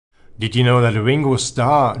Did you know that Ringo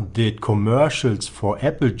Starr did commercials for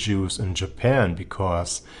apple juice in Japan?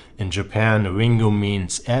 Because in Japan, Ringo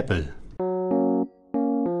means apple.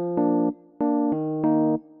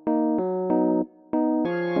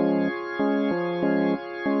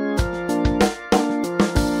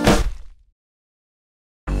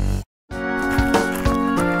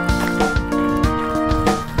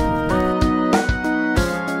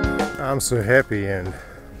 I'm so happy and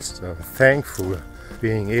so thankful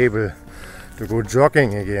being able to go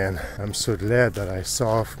jogging again. I'm so glad that I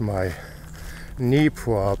solved my knee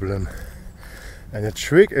problem. And the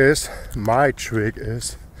trick is, my trick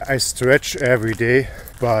is, I stretch every day,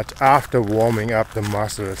 but after warming up the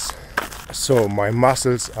muscles. So my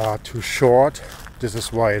muscles are too short, this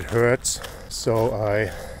is why it hurts. So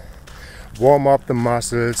I warm up the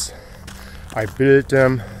muscles, I build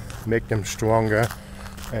them, make them stronger,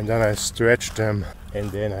 and then I stretch them, and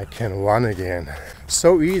then I can run again.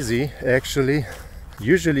 So easy, actually.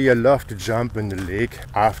 Usually I love to jump in the lake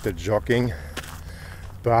after jogging,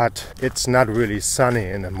 but it's not really sunny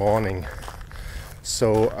in the morning.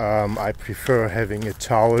 So I prefer having a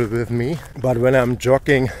towel with me. But when I'm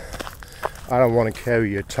jogging, I don't want to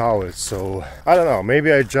carry a towel. So I don't know,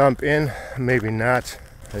 maybe I jump in, maybe not.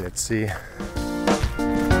 Let's see.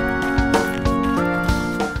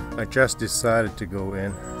 I just decided to go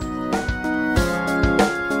in.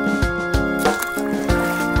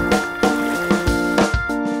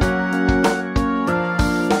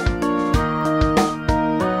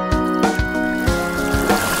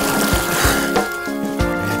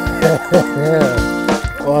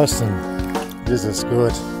 Awesome. This is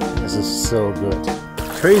good. This is so good.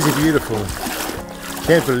 Crazy beautiful.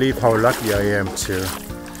 Can't believe how lucky I am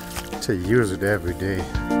to use it every day.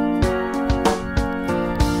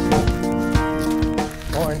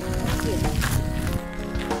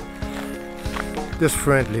 This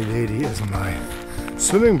friendly lady is my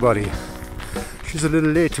swimming buddy. She's a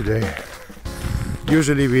little late today.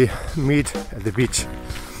 Usually we meet at the beach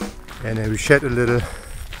and then we chat a little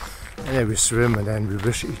and then we swim and then we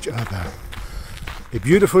wish each other a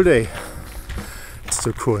beautiful day. It's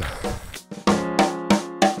so cool.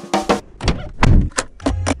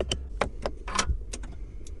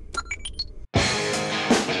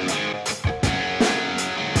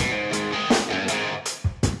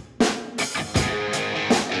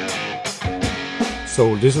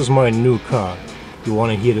 So this is my new car. You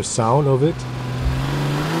want to hear the sound of it?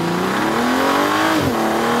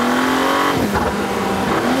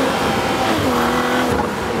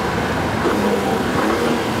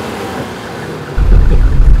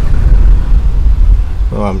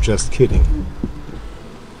 Oh, I'm just kidding.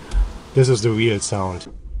 This is the real sound.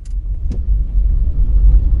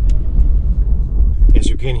 As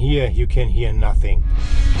you can hear nothing.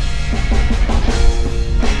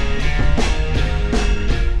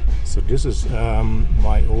 So this is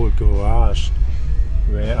my old garage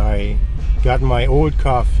where I got my old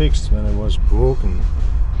car fixed when it was broken.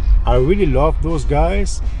 I really love those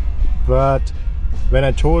guys, but when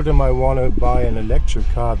I told them I want to buy an electric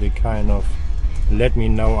car, they kind of let me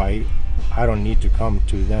know I don't need to come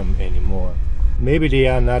to them anymore. Maybe they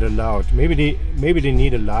are not allowed. Maybe they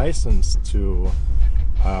need a license to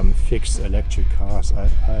fix electric cars. I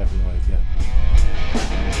have no idea.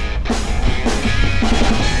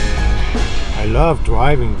 I love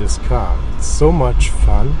driving this car. It's so much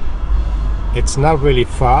fun. It's not really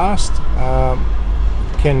fast. It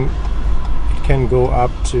can go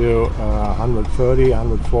up to 130,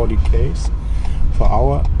 140 k's per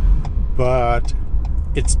hour, but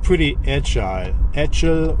it's pretty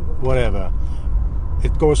agile, whatever.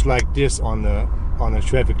 It goes like this on a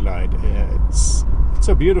traffic light. It's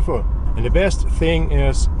so beautiful. And the best thing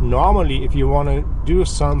is, normally if you want to do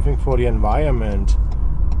something for the environment,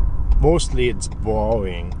 mostly it's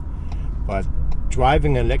boring, but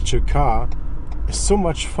driving an electric car is so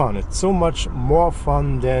much fun. It's so much more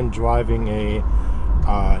fun than driving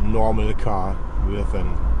a normal car with an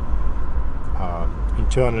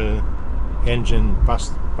internal engine,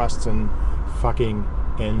 busting fucking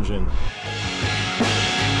engine.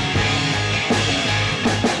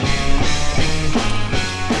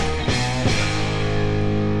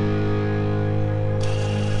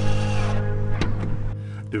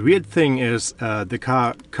 The weird thing is the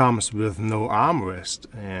car comes with no armrest,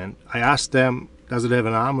 and I asked them, does it have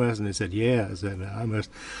an armrest? And they said, yeah, it has an armrest,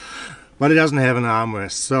 but it doesn't have an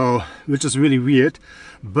armrest, so, which is really weird.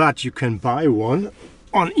 But you can buy one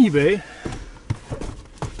on eBay.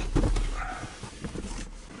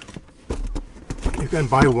 You can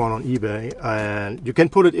buy one on eBay and you can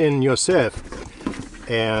put it in yourself.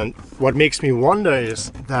 And what makes me wonder is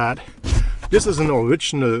that This is an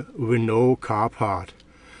original Renault car part.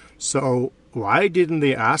 So why didn't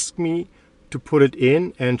they ask me to put it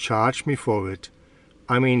in and charge me for it?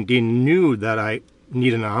 I mean, they knew that I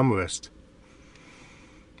need an armrest.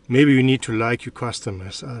 Maybe you need to like your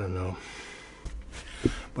customers, I don't know.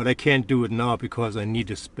 But I can't do it now because I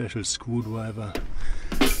need a special screwdriver.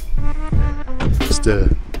 Still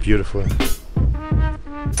beautiful.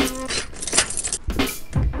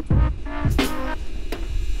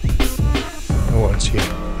 No one's here.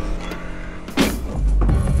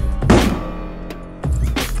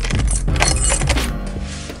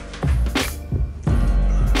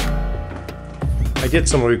 I did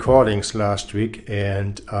some recordings last week,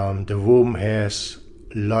 and the room has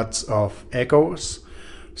lots of echoes,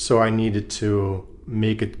 so I needed to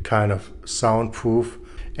make it kind of soundproof,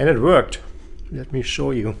 and it worked. Let me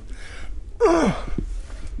show you.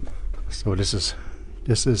 So this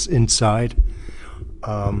is inside.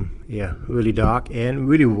 Yeah, really dark and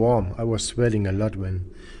really warm. I was sweating a lot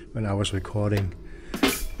when I was recording.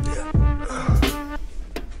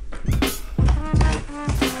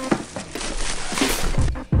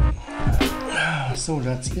 So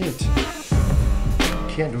that's it.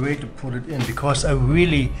 Can't wait to put it in because I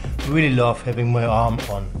really love having my arm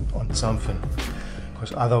on something,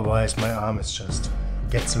 because otherwise my arm is just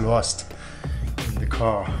gets lost in the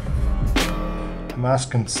car. I'm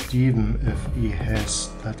asking Steven if he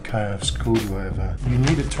has that kind of screwdriver. You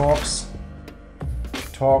need a Torx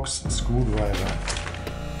screwdriver.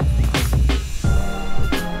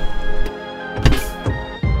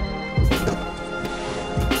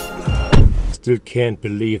 Still can't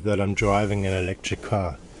believe that I'm driving an electric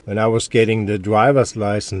car. When I was getting the driver's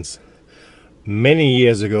license many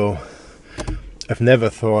years ago, I've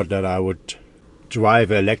never thought that I would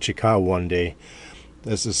drive an electric car one day.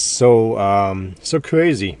 This is so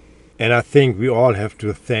crazy. And I think we all have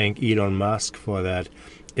to thank Elon Musk for that.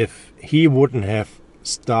 If he wouldn't have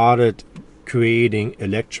started creating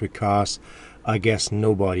electric cars, I guess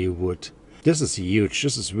nobody would. This is huge.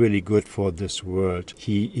 This is really good for this world.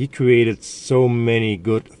 He created so many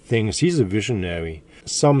good things. He's a visionary.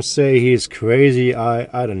 Some say he's crazy.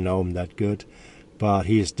 I don't know him that good, but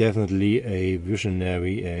he is definitely a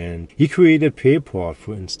visionary. And he created PayPal,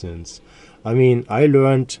 for instance. I mean, I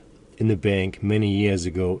learned in the bank many years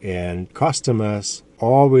ago, and customers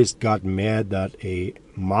always got mad that a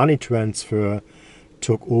money transfer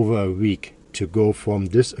took over a week to go from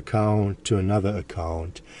this account to another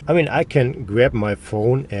account. I mean, I can grab my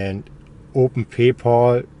phone and open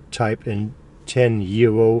PayPal, type in 10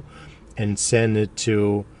 euro and send it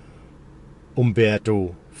to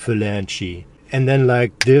Umberto Felanci. And then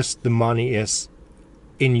like this, the money is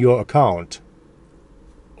in your account,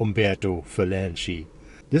 Umberto Felanci.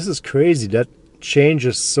 This is crazy. That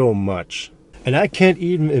changes so much. And I can't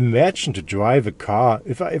even imagine to drive a car.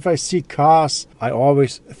 If I see cars, I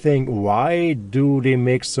always think, why do they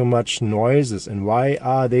make so much noises and why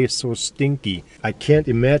are they so stinky? I can't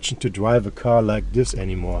imagine to drive a car like this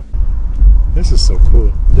anymore. This is so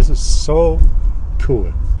cool. This is so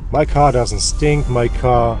cool. My car doesn't stink. My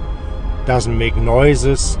car doesn't make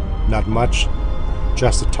noises. Not much.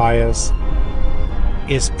 Just the tires.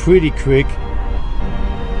 It's pretty quick.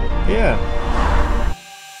 Yeah.